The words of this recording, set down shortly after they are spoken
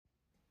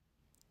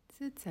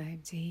Sit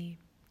Saivji.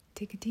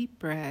 Take a deep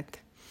breath.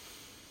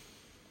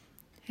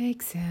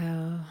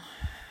 Exhale.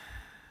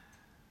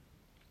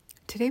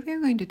 Today we are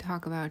going to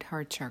talk about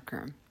heart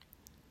chakra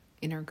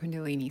in our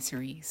Kundalini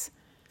series.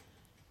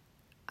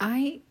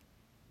 I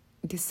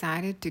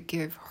decided to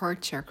give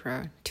heart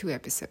chakra 2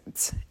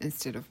 episodes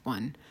instead of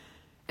 1.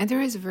 And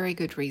there is a very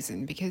good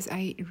reason, because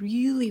I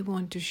really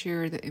want to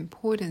share the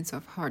importance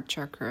of heart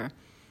chakra,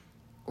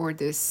 or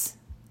this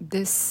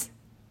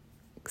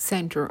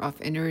center of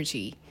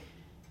energy.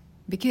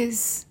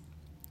 Because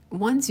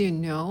once you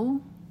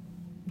know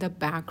the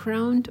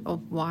background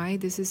of why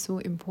this is so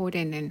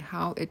important and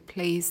how it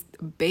plays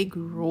a big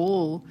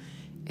role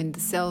in the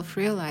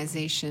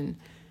self-realization,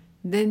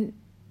 then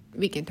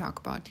we can talk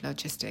about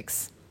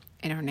logistics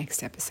in our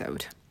next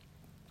episode.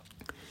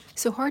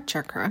 So heart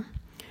chakra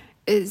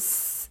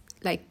is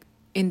like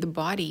in the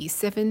body,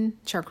 7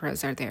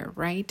 chakras are there,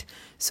 right?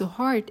 So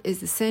heart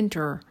is the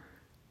center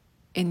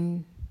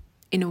in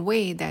a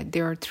way that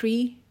there are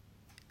 3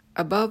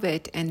 above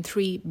it and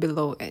 3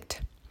 below it.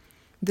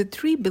 The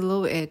 3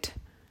 below it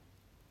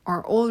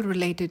are all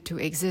related to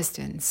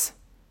existence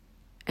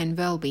and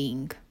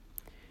well-being.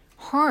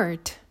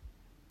 Heart,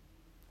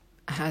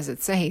 as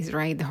it says,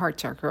 right, the heart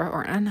chakra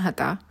or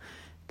Anahata,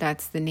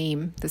 that's the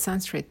name, the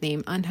Sanskrit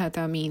name.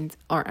 Anahata means,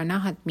 or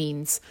Anahat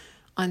means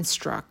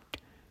unstruck.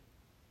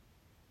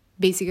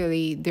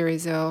 Basically, there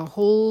is a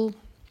whole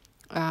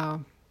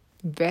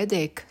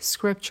Vedic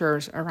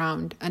scriptures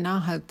around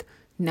Anahat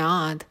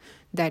Nad,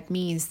 that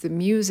means the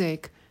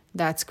music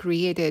that's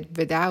created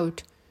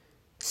without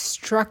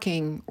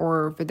striking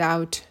or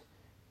without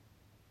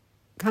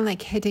kind of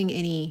like hitting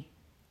any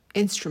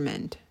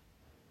instrument.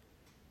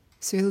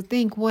 So you'll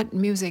think, what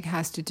music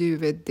has to do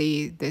with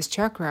this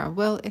chakra?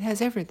 Well, it has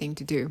everything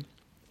to do.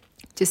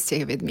 Just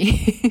stay with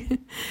me.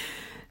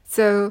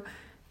 So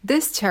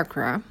this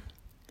chakra,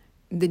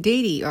 the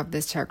deity of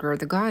this chakra,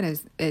 the god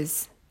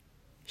is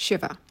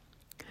Shiva.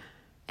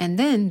 And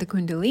then the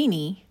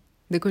Kundalini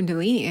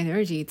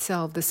energy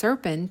itself, the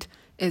serpent,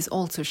 is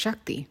also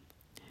Shakti.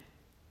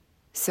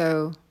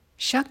 So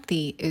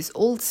Shakti is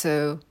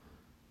also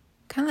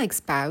kind of like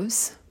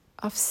spouse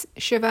of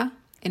Shiva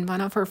in one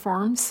of her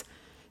forms.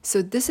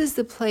 So this is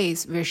the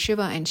place where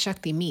Shiva and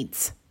Shakti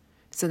meets.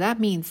 So that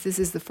means this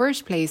is the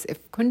first place,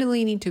 if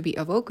Kundalini to be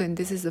awoken,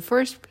 this is the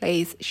first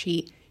place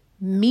she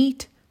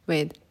meet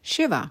with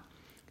Shiva.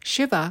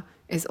 Shiva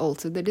is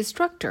also the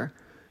destructor,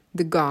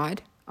 the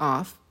god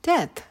of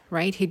death,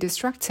 right? He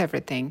destructs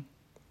everything.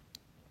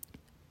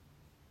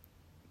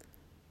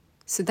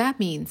 So that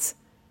means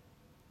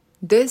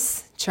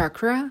this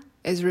chakra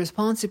is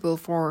responsible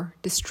for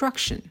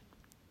destruction.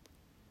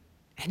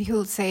 And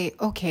you'll say,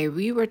 okay,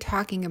 we were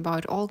talking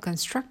about all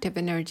constructive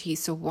energy,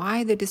 so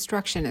why the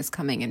destruction is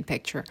coming in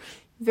picture?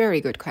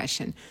 Very good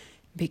question.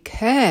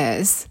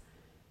 Because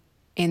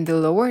in the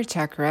lower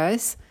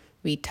chakras,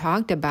 we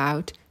talked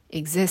about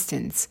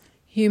existence,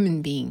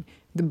 human being,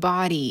 the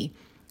body,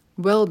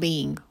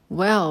 well-being,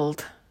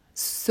 wealth,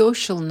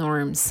 social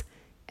norms,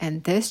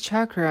 and this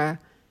chakra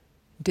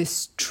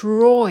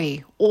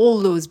destroy all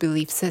those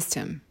belief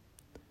systems.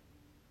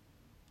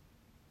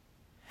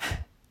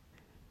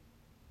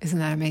 Isn't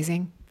that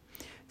amazing?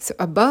 So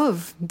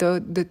above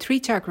the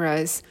 3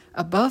 chakras,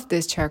 above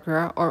this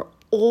chakra are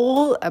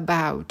all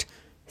about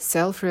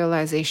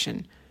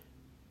self-realization,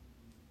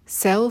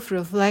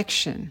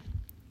 self-reflection,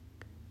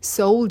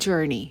 soul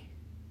journey.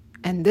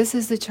 And this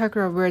is the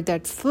chakra where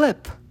that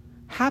flip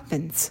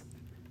happens.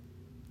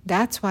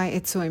 That's why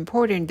it's so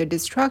important, the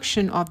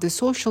destruction of the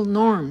social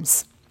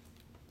norms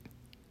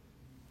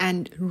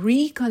and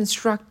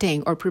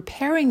reconstructing or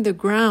preparing the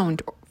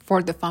ground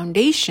for the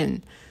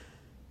foundation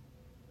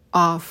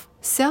of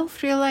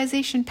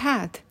self-realization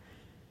path.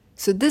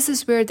 So this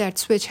is where that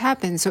switch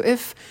happens. So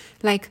if,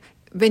 like,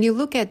 when you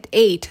look at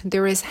 8,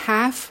 there is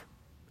half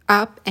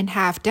up and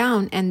half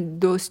down,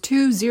 and those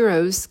 2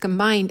 zeros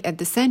combined at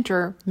the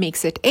center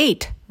makes it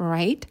 8,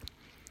 right?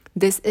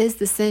 This is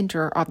the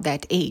center of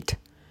that 8.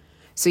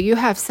 So you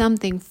have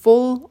something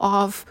full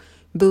of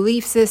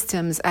belief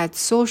systems at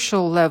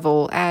social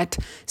level, at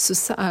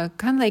kind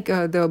of like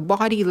the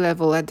body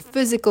level, at the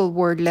physical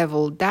world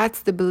level.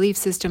 That's the belief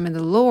system in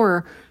the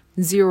lower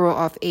 0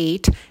 of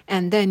 8.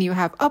 And then you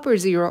have upper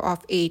 0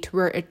 of 8,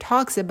 where it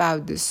talks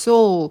about the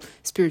soul,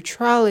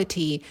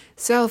 spirituality,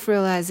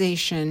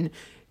 self-realization,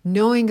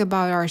 knowing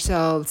about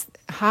ourselves,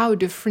 how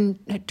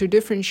to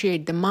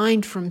differentiate the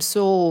mind from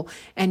soul,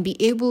 and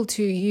be able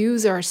to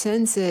use our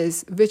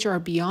senses, which are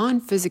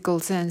beyond physical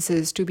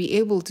senses, to be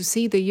able to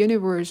see the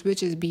universe,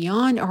 which is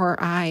beyond our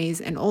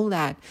eyes, and all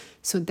that.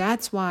 So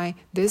that's why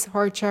this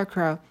heart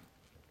chakra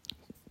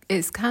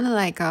is kind of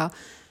like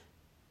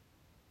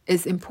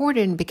is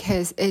important,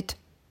 because it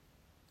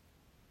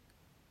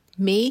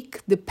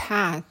make the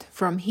path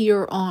from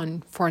here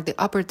on for the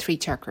upper 3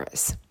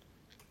 chakras,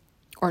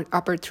 or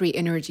upper 3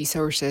 energy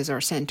sources or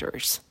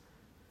centers.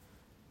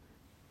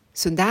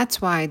 So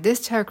that's why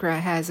this chakra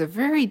has a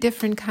very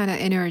different kind of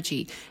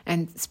energy,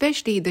 and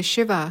especially the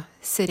Shiva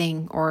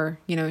sitting, or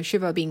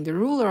Shiva being the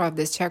ruler of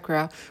this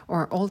chakra,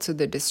 or also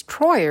the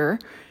destroyer,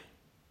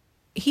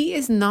 he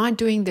is not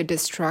doing the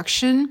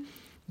destruction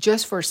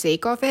just for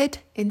sake of it.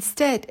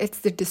 Instead, it's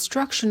the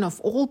destruction of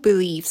all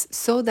beliefs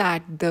so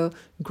that the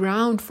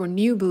ground for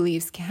new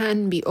beliefs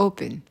can be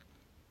open,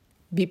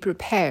 be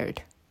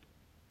prepared.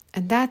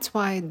 And that's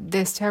why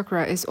this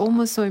chakra is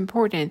almost so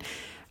important.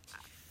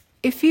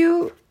 If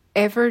you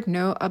ever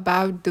know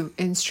about the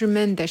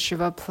instrument that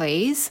Shiva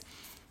plays,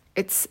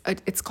 it's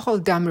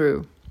called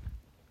Damru.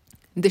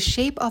 The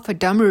shape of a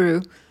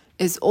Damru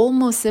is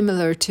almost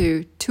similar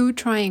to two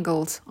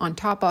triangles on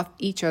top of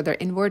each other,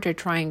 inverted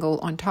triangle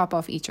on top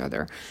of each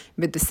other.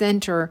 With the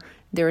center,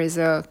 there is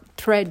a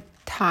thread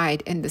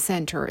tied in the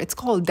center. It's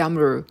called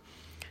Damru.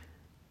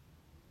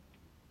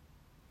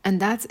 And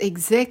that's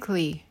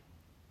exactly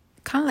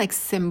kind of like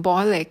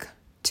symbolic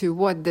to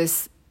what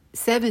this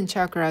 7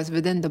 chakras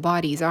within the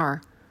bodies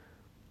are.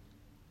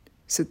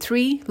 So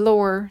 3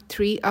 lower,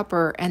 3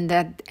 upper, and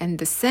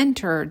the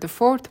center, the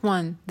 4th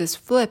one, this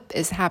flip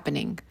is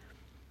happening.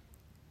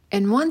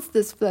 And once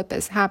this flip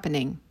is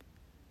happening,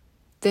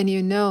 then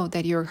you know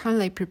that you're kind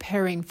of like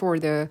preparing for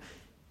the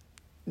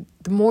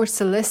more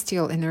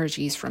celestial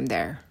energies from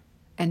there,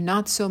 and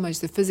not so much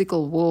the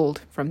physical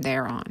world from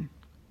there on.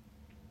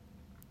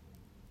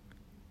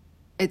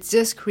 It's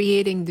just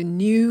creating the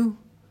new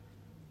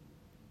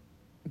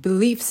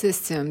belief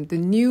system, the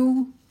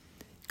new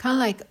kind of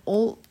like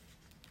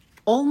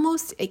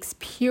almost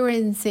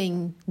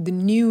experiencing the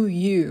new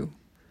you,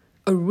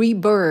 a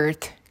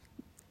rebirth,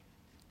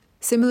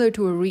 similar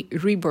to a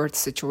rebirth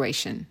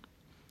situation.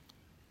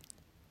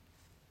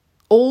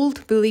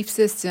 Old belief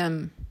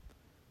system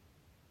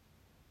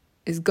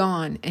is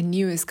gone and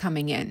new is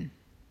coming in.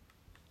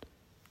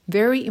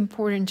 Very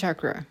important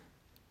chakra.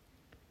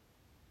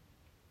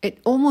 It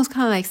almost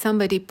kind of like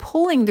somebody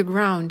pulling the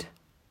ground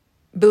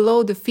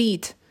below the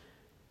feet.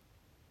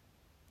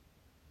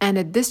 And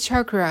at this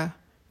chakra,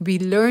 we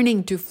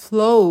learning to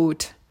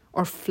float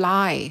or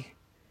fly.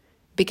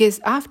 Because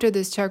after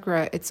this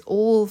chakra, it's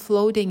all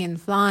floating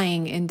and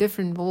flying in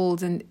different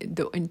worlds, and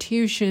the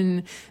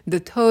intuition, the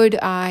third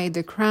eye,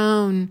 the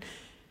crown,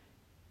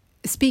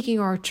 speaking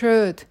our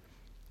truth.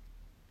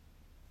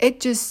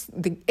 This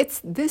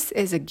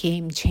is a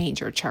game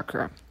changer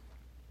chakra.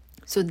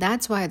 So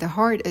that's why the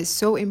heart is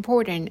so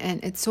important,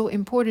 and it's so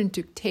important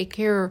to take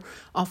care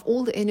of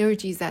all the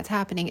energies that's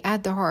happening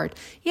at the heart.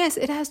 Yes,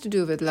 it has to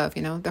do with love,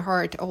 the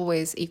heart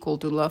always equal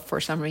to love for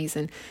some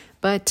reason.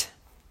 But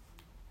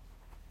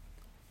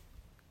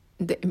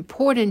the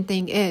important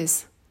thing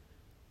is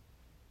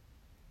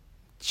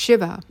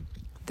Shiva,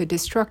 the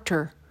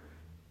destructor,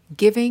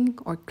 giving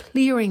or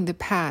clearing the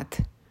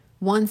path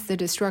once the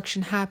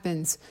destruction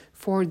happens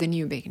for the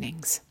new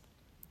beginnings.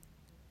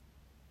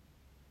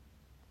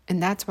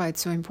 And that's why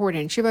it's so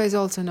important. Shiva is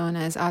also known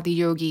as Adi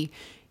Yogi.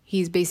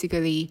 He's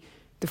basically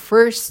the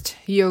first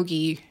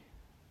yogi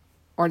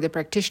or the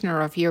practitioner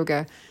of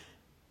yoga,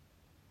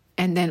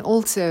 and then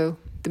also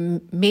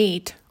the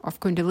mate of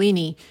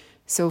Kundalini.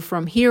 So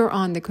from here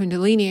on, the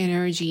Kundalini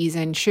energies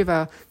and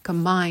Shiva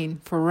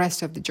combine for the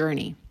rest of the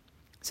journey.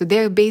 So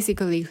they're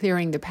basically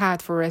clearing the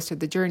path for the rest of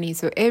the journey.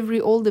 So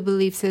all the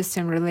belief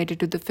system related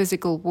to the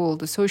physical world,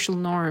 the social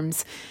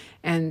norms,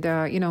 and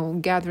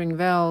gathering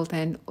wealth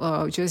and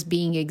just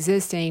being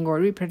existing or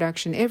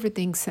reproduction,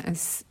 everything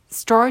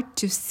start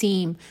to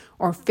seem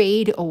or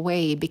fade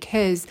away,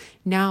 because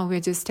now we're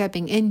just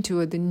stepping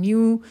into the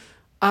new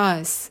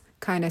us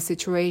kind of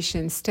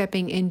situation,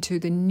 stepping into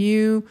the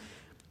new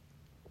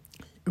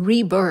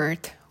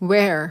rebirth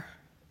where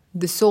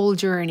the soul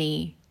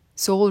journey,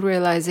 soul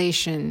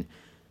realization,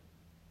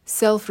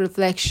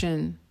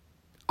 self-reflection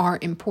are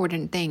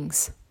important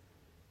things.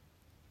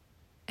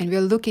 And we're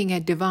looking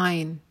at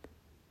divine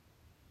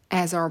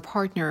as our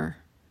partner,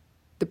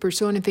 the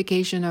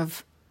personification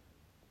of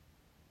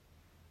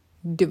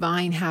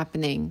divine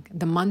happening,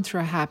 the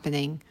mantra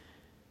happening.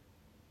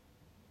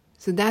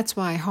 So that's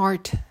why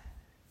heart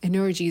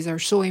energies are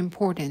so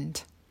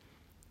important.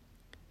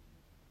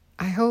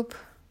 I hope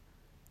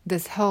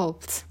this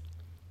helped.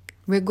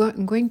 We're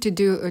going to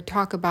do a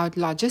talk about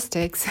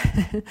logistics,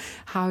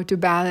 how to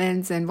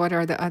balance and what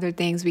are the other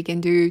things we can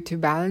do to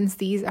balance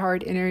these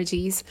heart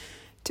energies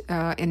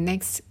in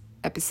next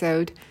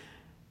episode.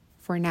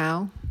 For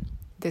now,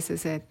 this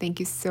is it. Thank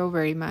you so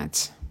very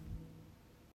much.